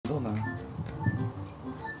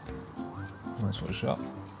Let's switch it up.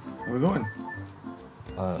 Where are we going?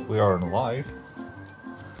 We are live.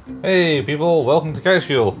 Hey people, welcome to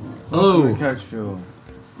CouchFuel. Hello! CouchFuel.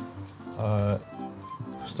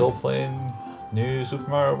 Still playing new Super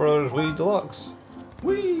Mario Bros. Wii Deluxe.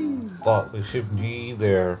 Wee! But we should be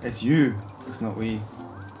there. It's you. It's not we.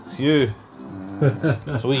 It's you.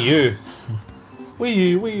 It's Wii U. Wii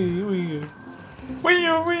U, Wii U, Wii U. Wii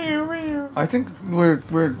U, Wii U, Wii U. I think we're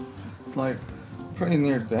like pretty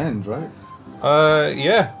near the end, right?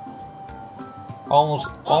 Yeah.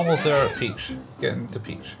 Almost there at Peach. Getting to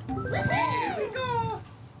Peach.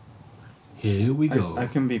 Here we go. I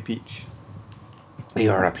can be Peach.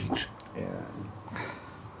 You are a Peach. Yeah.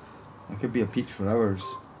 I could be a Peach for hours.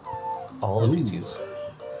 All the Peaches.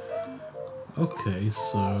 Okay,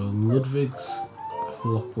 so Ludwig's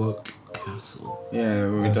Clockwork Castle. Yeah,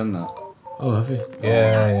 we've done that. Oh, have you?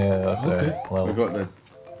 Yeah, that's Okay. it. Well, We got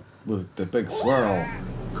the big swirl.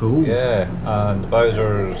 Cool. yeah, and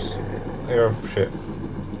Bowser's airship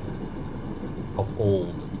of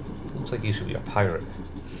old. Looks like he should be a pirate.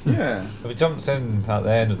 Yeah. If he jumps in at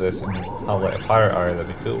the end of this and have like a pirate area, that'd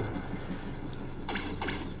be cool.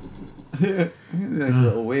 Nice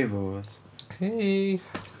little wave of us. Hey.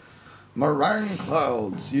 Meringue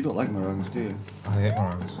clouds. You don't like meringues, do you? I hate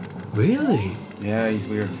meringues. Really? Yeah, he's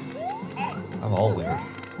weird. I'm all weird.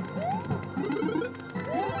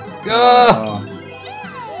 Ah! Oh,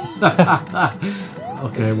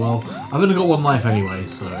 Okay, well, I've only got one life anyway,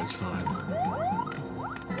 so it's fine.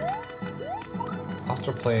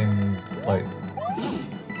 After playing like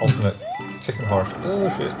Ultimate Chicken Horse. Oh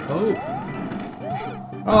shit.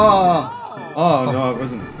 Oh! oh no, it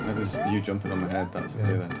wasn't. It was you jumping on my head. That's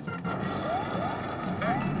okay then.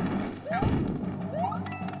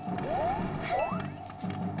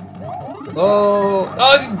 Oh!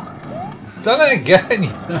 Oh! Done it again! You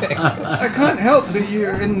dick. I can't help that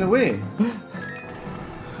you're in the way.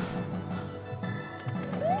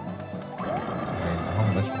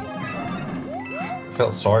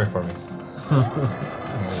 Felt sorry for me.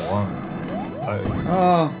 Oh,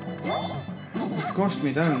 Oh, you squashed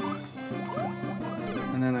me down.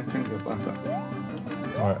 And then I couldn't go back up.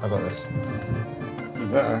 alright, I got this. You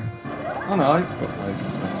better. Oh no, I got like.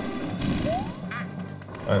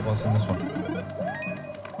 Alright, what's in this one?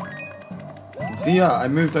 See, yeah, I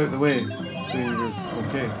moved out the way so you were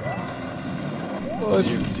okay. Oh, So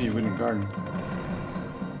you wouldn't garden.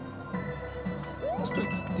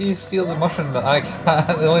 you steal the mushroom that I can't.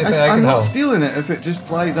 The only thing I I'm can not help. stealing it if it just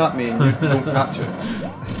flies at me and you don't catch it.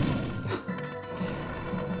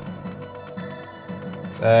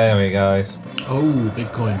 There we go, guys. Oh,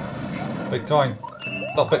 Bitcoin. Bitcoin.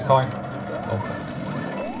 Not Bitcoin. Oh.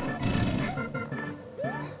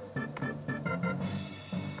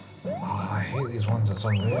 Oh, I hate these ones that's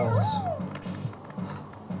on rails.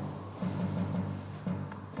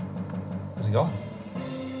 Where's he gone?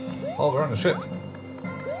 Oh, we're on the ship.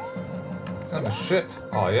 On the ship.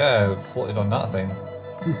 Oh yeah, floated on that thing.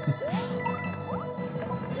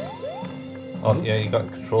 Oh yeah, you got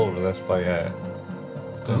control over this by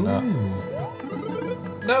doing that.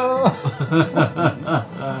 No!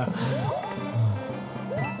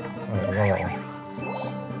 Alright, we got that one.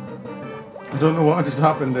 I don't know what just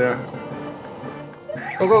happened there.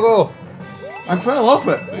 Go, go, go! I fell off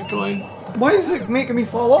it. Bitcoin. Why is it making me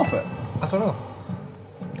fall off it? I don't know.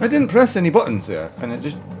 I didn't press any buttons there and it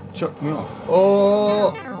just chucked me off.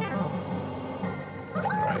 Oh!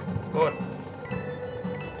 Right, go on.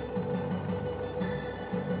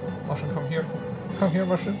 Mushroom, come here. Come here,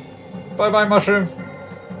 mushroom. Bye bye, mushroom.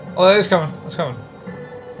 Oh, it's coming. It's coming.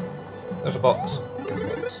 There's a box.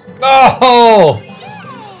 No!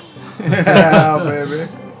 Yeah, baby.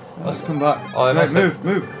 Let's come back. Oh, I right, missed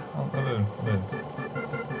move. Oh, I'm moving. I'm moving.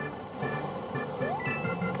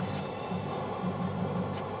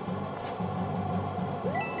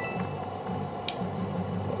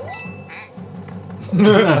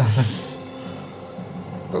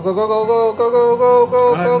 Go, go, go, go, go, go, go, go,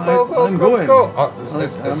 go, go, go, go, I'm go, going. go. Oh, I'm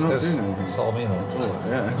not doing anything. It's all me now.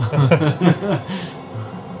 Yeah.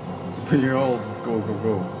 But you're all go, go,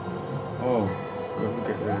 go. Oh, look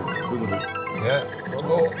at the Yeah, go,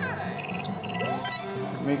 go.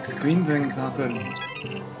 Make screen things happen.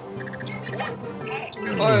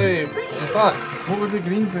 Hey, he's back. What were the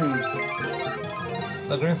green things?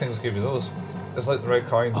 The green things give you those. It's like the red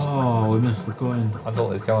coins. Oh, we missed the coin. I don't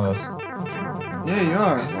like killing us. Yeah, you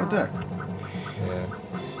are. What the heck? Yeah.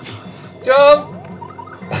 Jump!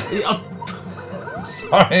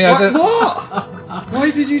 Sorry, I didn't. What? Why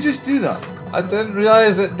did you just do that? I didn't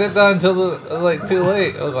realise it did that until like too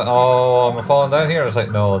late. I was like, oh, I'm falling down here. It's like,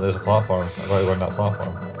 no, there's a platform. I've got to go on that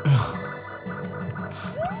platform.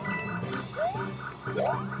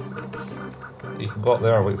 You can go up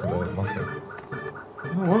there and wait for the mushroom. I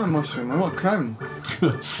don't want a mushroom, I want a crown.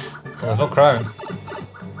 Well, there's no crown.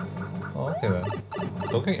 Oh, okay then.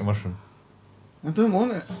 Go get your mushroom. I don't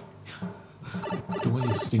want it. Don't want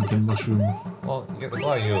your stinking mushroom. Well, you get the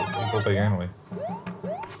fly, you go big anyway.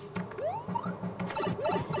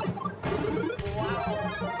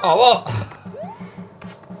 Oh, what?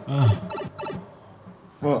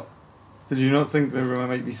 What? Did you not think there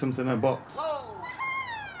might be something in a box?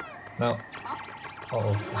 No.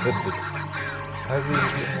 Uh-oh, this did. How did we eat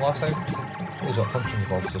him last time? He's not punching the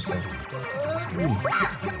box this time.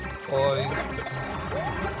 Oh,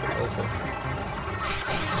 okay.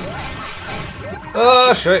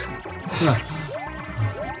 Oh, shit!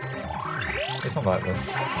 It's not back then.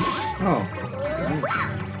 Oh.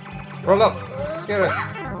 Roll up! Get it!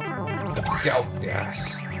 Go!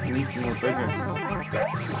 Yes! You need to be more bigger.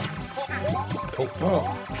 Oh,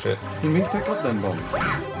 shit. Can you pick up them bombs?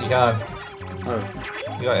 You can. Oh.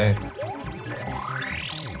 You got A.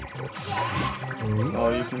 Oh,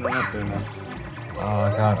 you can run up there now. Oh,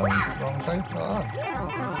 I can't. I'm wrong thing.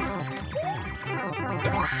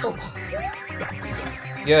 Oh.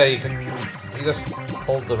 Yeah, you can. You just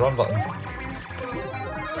hold the run button.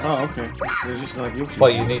 Oh, okay. They're just like Yoshi.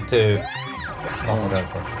 But you need to knock it down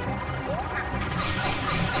first.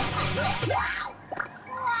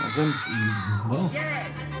 Well done. Well,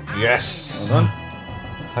 Yes! Well done.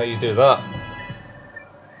 How you do that?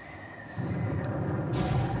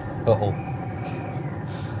 Uh-oh.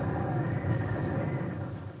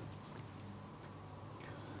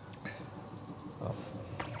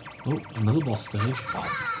 oh, another boss stage.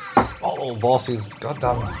 Oh, bosses. God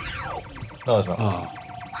damn. No, it's not. Ah,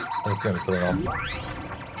 It's going to be thrown off.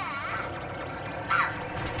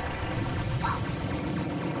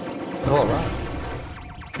 Oh, right.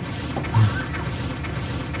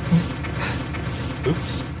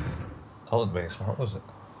 Oops. That wasn't very smart, was it?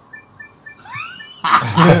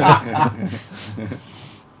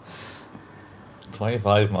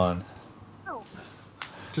 25, man.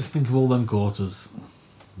 just think of all them quarters.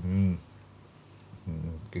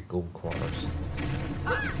 Good gold quarters.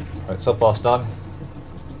 Right, sub-boss done.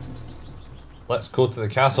 Let's go to the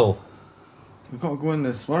castle. We've got to go in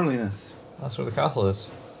the swirliness. That's where the castle is.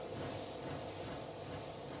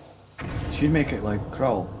 Should make it like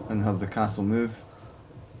crawl and have the castle move.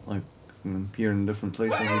 Like, and appear in different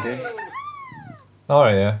places every day.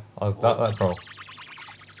 Alright, yeah. That crawl.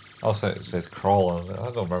 I was saying it said crawl.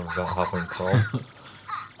 I don't remember that happening crawl.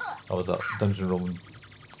 That was that dungeon rolling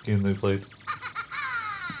game we played.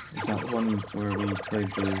 Is that one where we played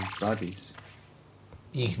the baddies?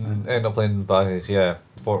 You can end up playing the baddies, yeah.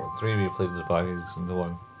 3 we played the baddies and the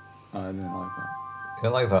one. I didn't like that. You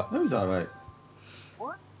didn't like that? That was alright.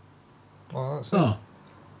 Well, that's it. Oh,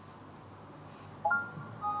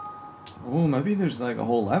 Oh, maybe there's like a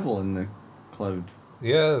whole level in the cloud.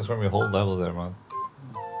 Yeah, there's going to be a whole level there, man.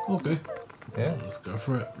 okay. Yeah. Let's go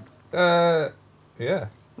for it. Yeah.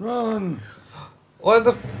 Run! Well,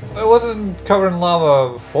 it wasn't covering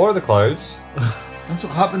lava before the clouds. That's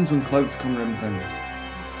what happens when clouds come around things.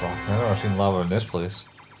 Fuck, I've never seen lava in this place.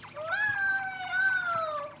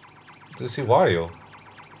 Did you see Wario?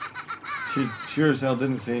 She sure as hell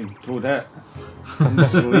didn't say Toadette. I'm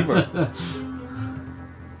just a lever.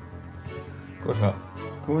 Of course not.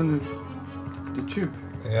 Go in the tube.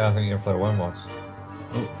 Yeah, I think you're player 1 was.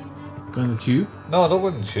 Oh, go in the tube. No, don't go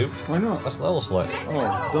in the tube. Why not? That's level select.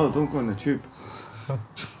 Oh, no, don't go in the tube.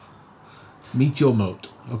 Meet your moat.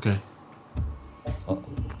 Okay. Oh.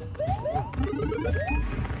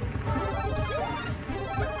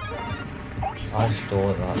 I stole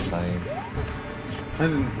it that time. I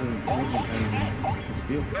wasn't to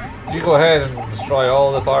steal. You go ahead and destroy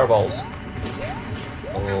all the fireballs.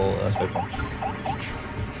 Oh, that's big one.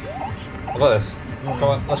 How about this? Come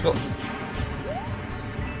on, let's go.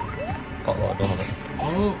 Oh, well, I don't have it.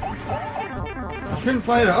 Oh, I couldn't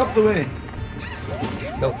fire it up the way.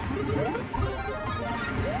 Nope.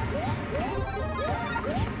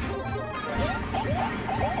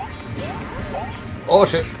 Oh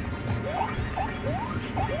shit.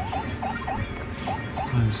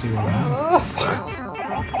 trying to see where I am.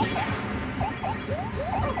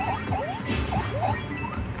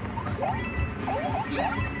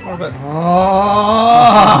 Orbit. Oh!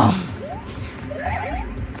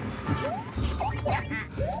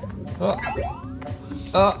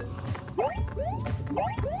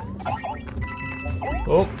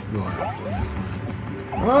 Oh. Right.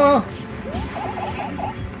 Oh!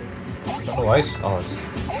 Is that no ice? Oh, it's...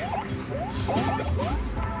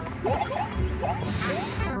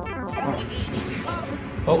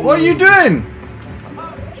 Oh. What are you doing?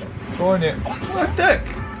 Go on, you. What a dick!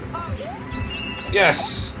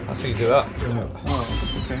 Yes! That's how you do that. Oh,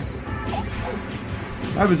 okay.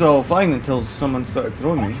 I was all fine until someone started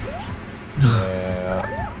throwing me.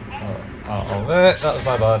 Yeah. Oh, that was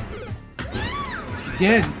my bad.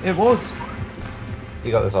 Yeah, it was. You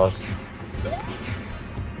got this, Oz.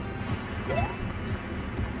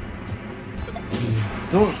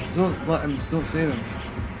 Don't let him, don't say them.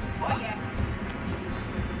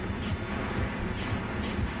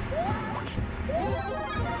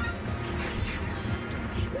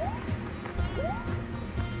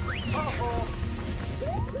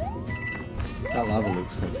 That lava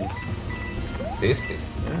looks quite Tasty.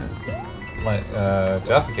 yeah. Like,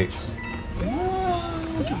 Jaffa cakes.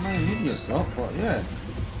 Isn't my immediate thought, but yeah.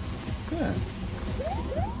 Yeah.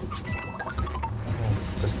 Oh,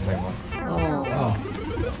 just the one. Oh.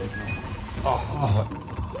 Oh,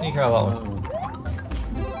 you can have that one.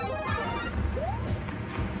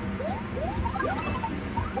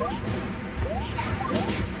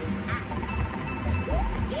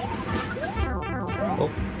 Oh,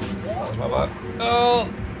 that was my bad. Oh!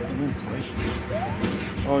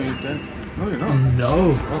 Oh, you're dead. No, you're not. No.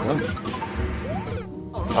 Well done.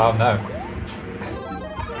 Oh, no.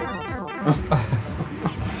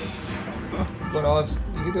 Go on, Oz.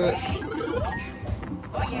 You can do it.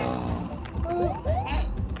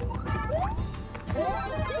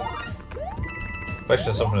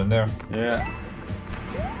 Question something in there. Yeah.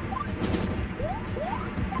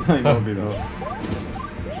 I know be though.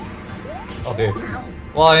 Okay.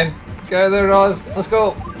 Lion, get there, Oz. Let's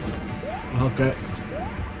go. Okay.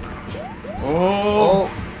 Oh!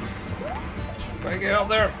 Try to get up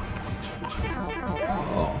there.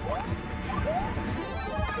 Oh.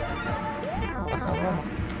 I can't run.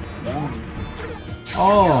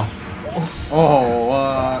 Oh. Oh,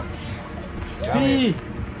 what? Jammy. B!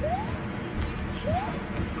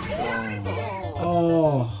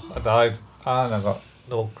 Oh. I died, and I got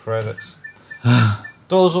no credits.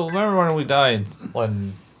 Those remember when we died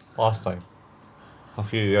when last time, a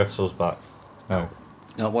few episodes back. No,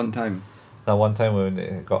 At one time. that one time when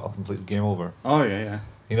it got a complete game over. Oh, yeah, yeah.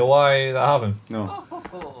 You know why that happened? No.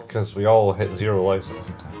 Because we all hit 0 lives at the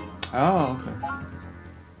same time. Oh, okay.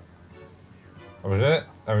 Are we doing it?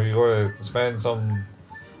 Are we going to spend some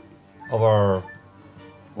of our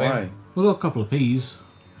Why? We got a couple of peas.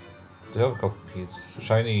 Do you have a couple of beads?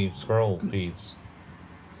 Shiny squirrel beads.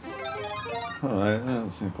 Alright, I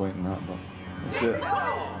don't see any point in that, but let's do it.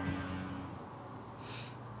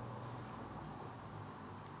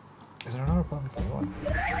 Is there another button for one?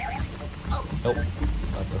 Nope.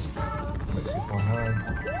 That doesn't. Makes you far high.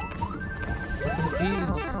 Look at the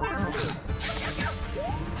beads.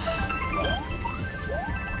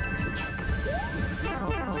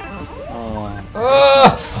 Oh,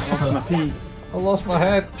 Ah! I lost my pee. I lost my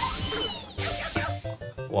head.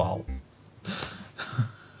 Wow.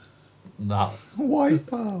 That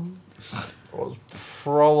Wipe out. was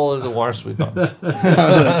probably the worst we've done.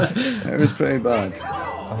 It was pretty bad.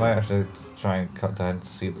 I might actually try and cut down to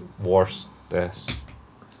see the worst deaths.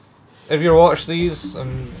 If you watch these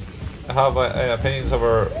and have opinions of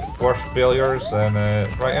our worst failures, then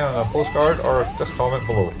write in on a postcard or just comment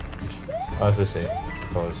below, as they say,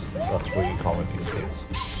 because that's where you comment these days.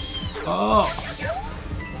 Oh.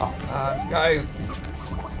 Oh, guys,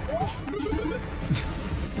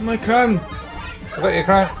 My crown! I got your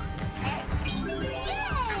crown.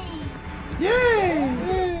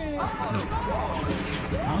 Yay!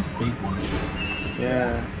 That was a big one.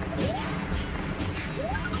 Yeah.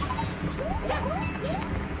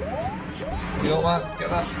 You old man, get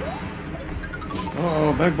that.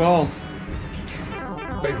 Uh-oh, big balls.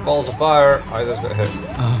 Big balls of fire. I just got hit.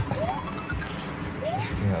 Oh.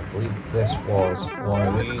 Yeah, I believe this was one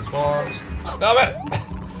of these ones. Damn it!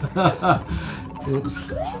 Oops.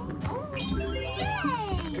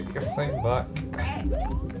 Get your thing back.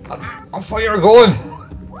 I'm fire going!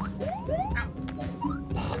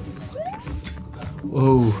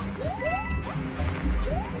 Whoa.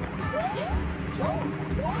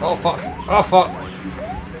 Oh fuck! Oh fuck!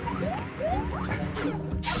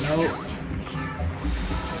 No.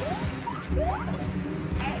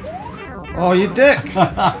 Oh, you dick!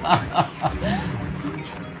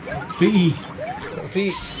 Bee.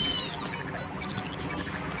 Feet.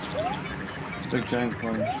 Big giant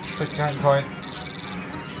coin. Big giant coin.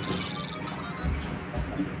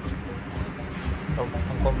 Oh,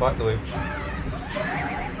 I'm going back the way.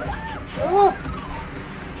 Oh!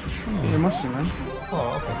 Eat a mushroom, man.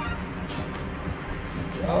 Oh, okay.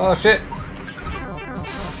 Oh shit!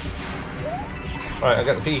 Right, I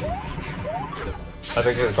got the pea. I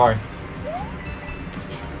didn't get the coin.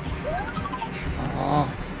 Oh.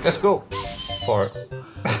 Let's go for it.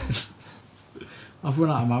 I've run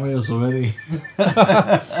out of Mario's already.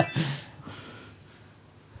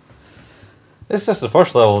 It's just the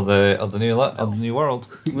first level of the new world.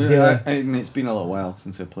 Yeah. I mean, it's been a little while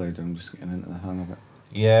since I played. I'm just getting into the hang of it.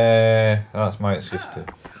 Yeah, that's my excuse too.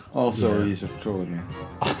 Also, Yeah. he's trolling me.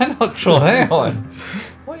 I'm not trolling anyone.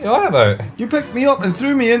 What are you on about? You picked me up and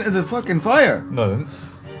threw me into the fucking fire. No, I didn't.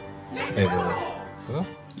 Maybe I did. Did I?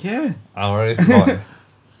 Yeah. I already forgot.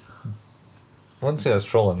 I wouldn't say that's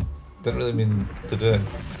trolling. Didn't really mean to do it.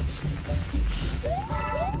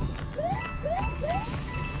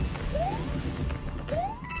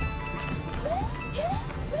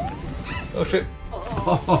 Oh shit!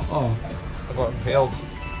 Oh, I got impaled.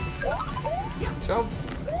 Jump!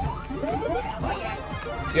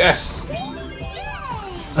 Yes!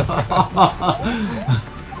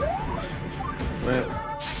 Wait.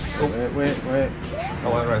 I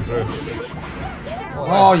went right through.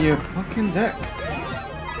 Oh, you fucking dick.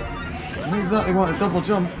 I didn't exactly want to double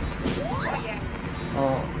jump.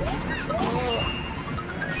 Oh.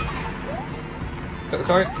 Get the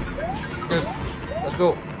coin. Good. Let's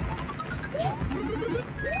go.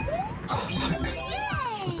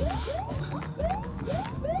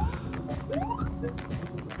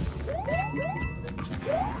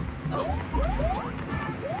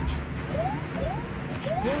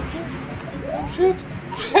 Shit!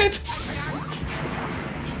 Shit!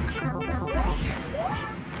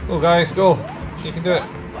 Go guys, go! You can do it!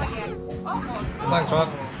 Thanks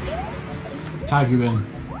man! tag you in.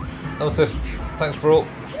 What's this? Thanks bro!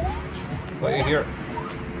 What are you here?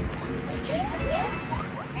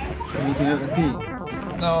 Can you hit the P?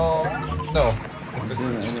 No! No! I'm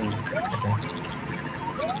doing it anyway.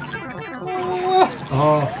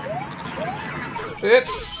 Oh, Shit!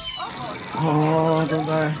 Oh, don't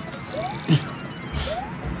die.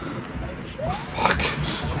 Fuck!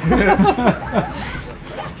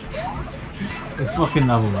 it's fucking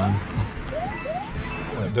level, man.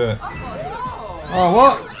 Right, do it. Oh,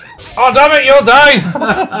 what? Oh damn it, you'll die!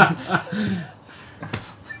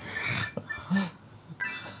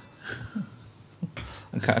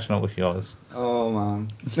 I'm catching up with yours. Oh,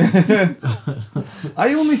 man.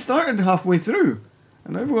 I only started halfway through,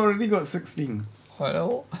 and I've already got 16. I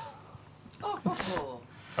know.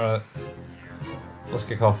 Alright. Let's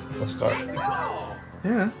kick off. Let's start.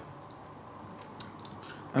 Yeah.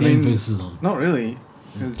 I Game mean, face is on. not really.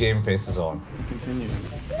 'Cause Game face is on. Continue.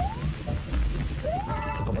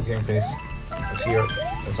 Look at my game face. It's here.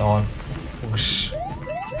 It's on. Whoosh.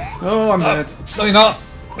 Oh, I'm dead. No, you're not.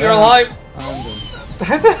 You're Yeah. alive. I'm dead.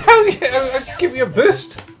 How the hell do you give you a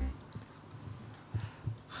boost?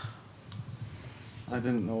 I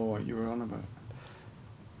didn't know what you were on about.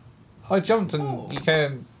 I jumped and you kind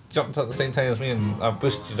of jumped at the same time as me and I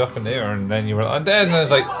boosted you up in the air and then you were like, I'm dead, and I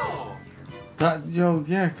was like, That,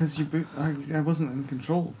 yeah, because I wasn't in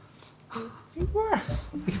control. you were.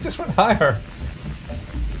 You just went higher.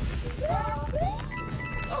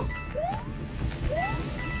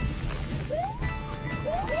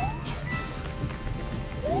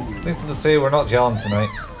 Needless to say, we're not gelling tonight.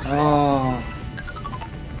 Oh,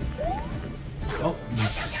 Oh,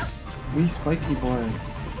 wee spiky boy.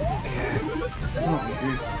 Not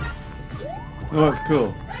good. Oh, it's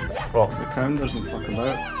cool. Well, The crown doesn't fuck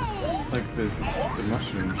about. Like the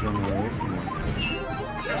mushrooms running away from us.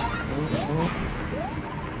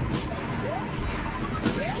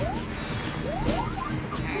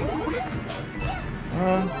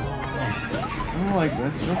 Oh. I don't like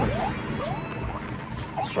this, rubbish.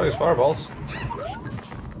 let's try his fireballs.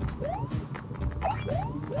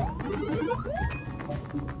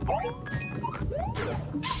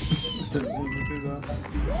 Didn't mean to do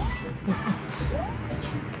that.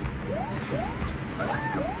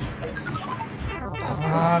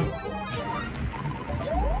 Come on.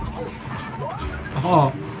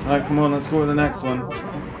 oh, Alright, come on, let's go to the next one.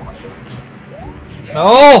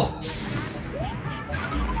 No!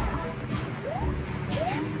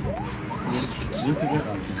 You need to get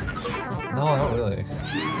that. No, not really.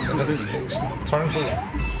 It turns those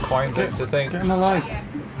coins into things. Get him alive.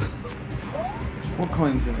 What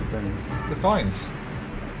coins into things? The coins.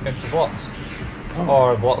 Into blocks. Oh,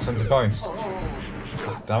 Or blocks into coins.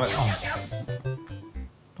 Oh, damn it.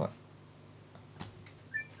 What?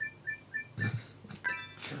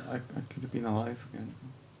 I could have been alive again.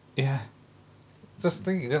 Yeah. Just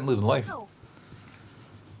think you didn't lose a life.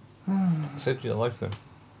 Saved you a life there.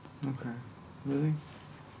 Okay. Really?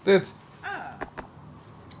 Did.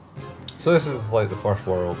 So this is like the first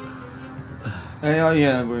world. Oh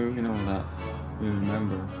yeah, we know that. We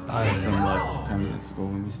remember I from like 10 minutes ago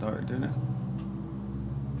when we started doing it.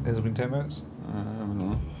 Has it been 10 minutes? I don't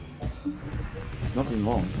know. It's not been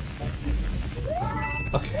long.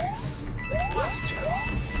 Okay.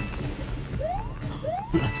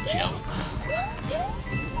 That's gel.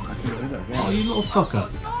 I can do that again. Oh, you little fucker.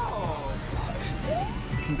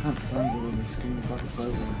 I can't stand it when the screen backs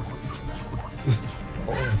about them.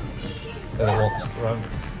 Then it walks around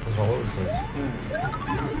as all over the place.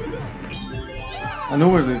 I know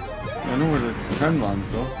where the turn lands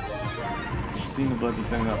though. I've seen the bloody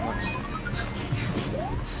thing that much.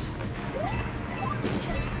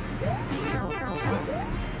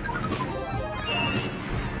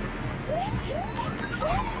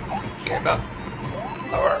 Get the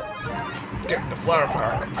power. Get the flower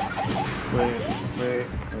power. Wait. Wait.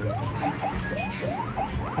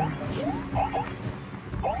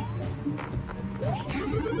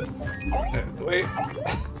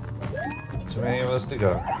 Too many of us to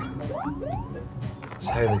go. That's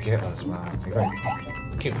how they get us, man. You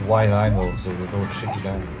gotta keep wide-eyed though so they don't shoot you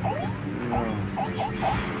down. No.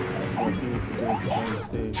 What you need to do is try and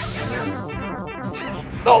stay.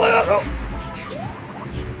 Don't let that go!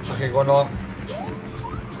 Okay, going on.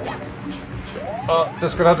 Oh,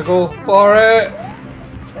 just gonna have to go for it!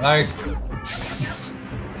 Nice.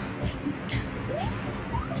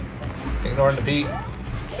 Ignoring the P.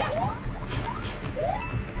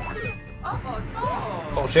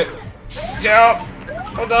 Oh shit. Yeah!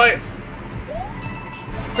 Don't die!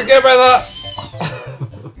 Forget about that!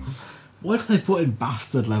 Why do they put in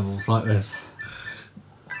bastard levels like this?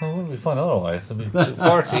 Well, it would be fun otherwise. It'd be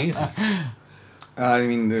far too easy. I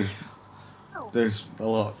mean, there's a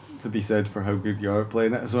lot to be said for how good you are at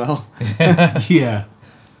playing it as well. Yeah.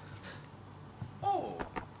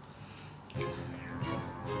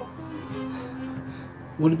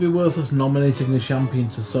 Would it be worth us nominating a champion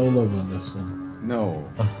to solo run this one? No.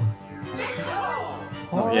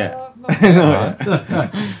 Not yet. Not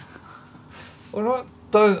yet. We're not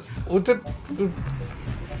done. We did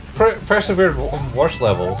persevered on worse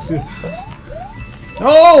levels.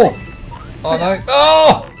 Oh! Oh no!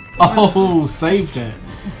 Oh! Oh, saved it.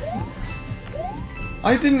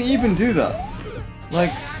 I didn't even do that.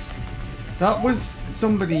 Like, that was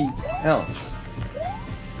somebody else.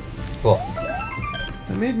 What?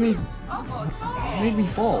 It made me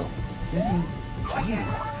fall. I'm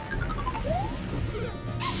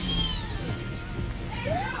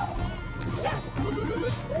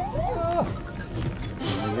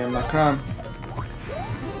getting my crown.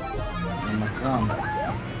 And my crown. I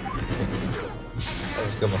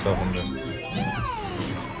just got myself in there.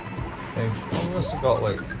 I must have got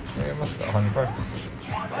like. I must have got 100 first.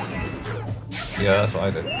 Yeah, that's what I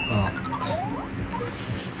did. Oh.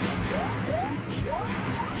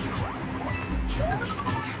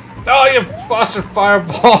 Oh, you bastard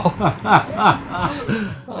fireball!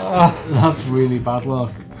 That's really bad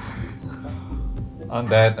luck. I'm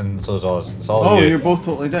dead, and so is Oz. It's all Oh, you. you're both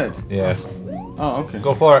totally dead? Yes. Oh, okay.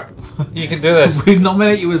 Go for it. You can do this. We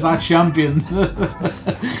nominate you as our champion.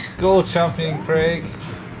 Go, champion Craig.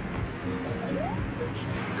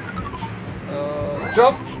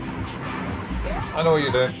 Jump! I know what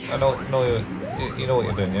you're doing. I know you know what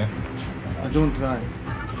you're doing, yeah? I don't try.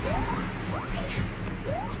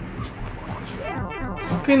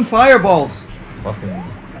 Fucking fireballs! Fucking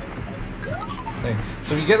thing.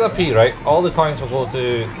 So if you get that P, right, all the coins will go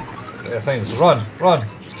to things. Run!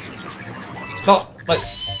 No, like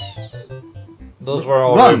those were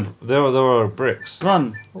all Run! They were bricks.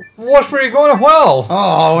 Run! What's where you going? Well,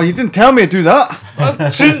 Oh, you didn't tell me to do that! I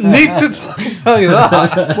shouldn't need to tell you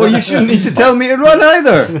that. Well, you shouldn't need to tell me to run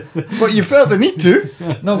either! But you felt the need to!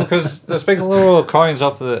 No, because there's big little coins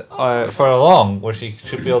up the further along, which you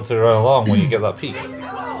should be able to run along when you get that P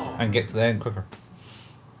and get to the end quicker.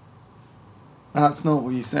 That's not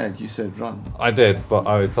what you said. You said run. I did, but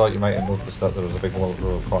I thought you might have noticed that there was a big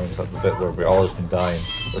little coins at the bit where we always been dying.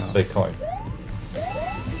 It's a big coin.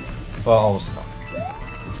 Well, almost not.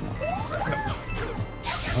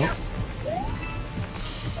 Oh.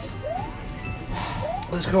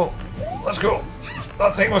 Let's go. Let's go.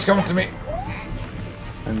 That thing was coming to me.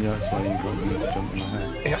 And that's why you got me to jump in my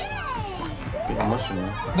head. Yeah. Get a mushroom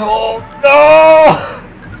there. No! No!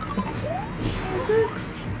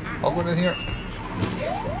 I'll go in here.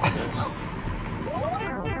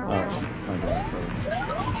 Oh, my God, sorry.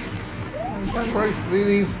 I can't break through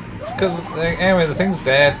these. Cause anyway, the thing's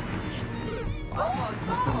dead.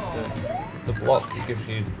 Instead. The block gives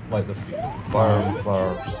you like the fire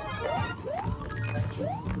flowers.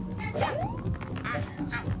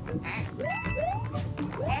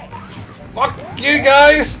 Fuck you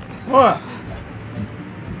guys! What?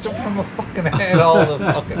 Jumping on my fucking head all the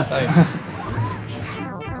fucking time.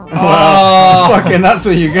 Well, fucking that's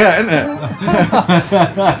what you get, isn't it?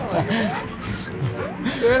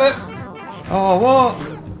 Doing it. Oh, what?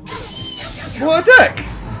 What a dick!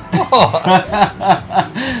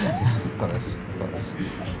 Got this.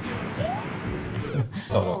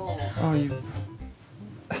 Oh, Oh, you. You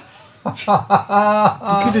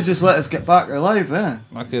could have just let us get back alive, eh?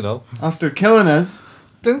 I could have. After killing us.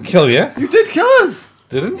 Didn't kill you. You did kill us!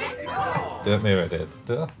 Didn't? Maybe I did.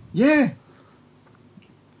 Did I? Yeah.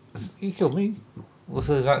 You killed me. With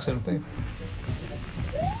the exact same thing.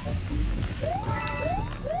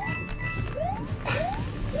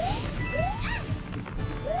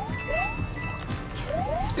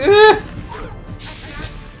 I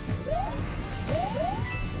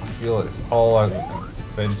feel it's all out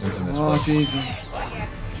vengeance in this Oh, one. Jesus.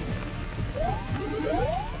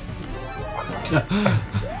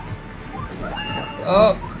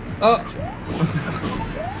 Oh!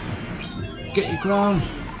 Get your crown.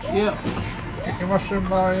 Yep. Get your mushroom,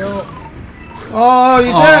 Mario. Oh, you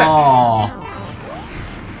did! Oh.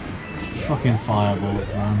 Fucking fireballs,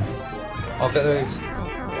 man. I'll get these.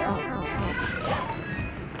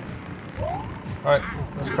 Alright,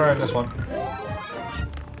 let's crown this one.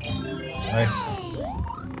 Nice.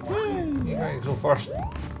 You guys go first.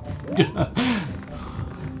 Do.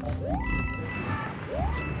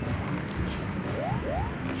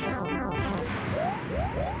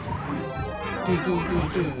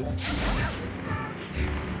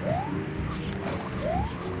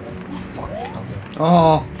 Fuck.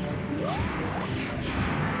 Oh.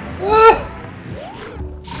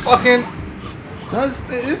 Fucking.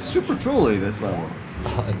 It's super trolly, this level.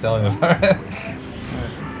 I'm telling you about it.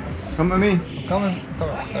 Come with me. I'm coming.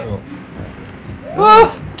 There we go.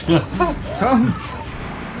 Come.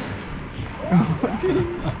 Oh, gee.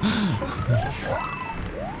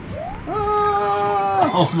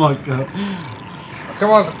 Ah. Oh my god. Come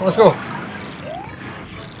on, let's go.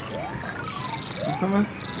 Come on.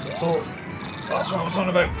 So, that's what I was on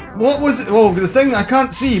about. What was it? Oh, the thing I can't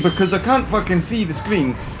see because I can't fucking see the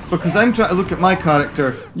screen because I'm trying to look at my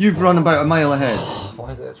character. You've run about a mile ahead.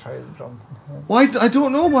 Why did I try to jump? Why? I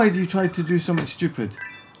don't know why you tried to do something stupid.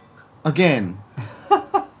 Again.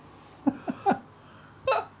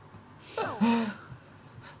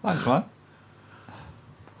 Thanks, man.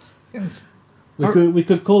 We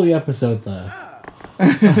could call the episode there.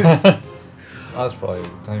 That's probably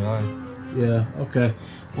time line. Yeah, okay.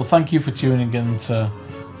 Well, thank you for tuning in to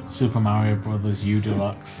Super Mario Brothers U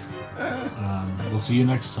Deluxe. We'll see you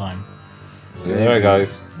next time. See you there,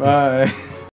 guys. Bye.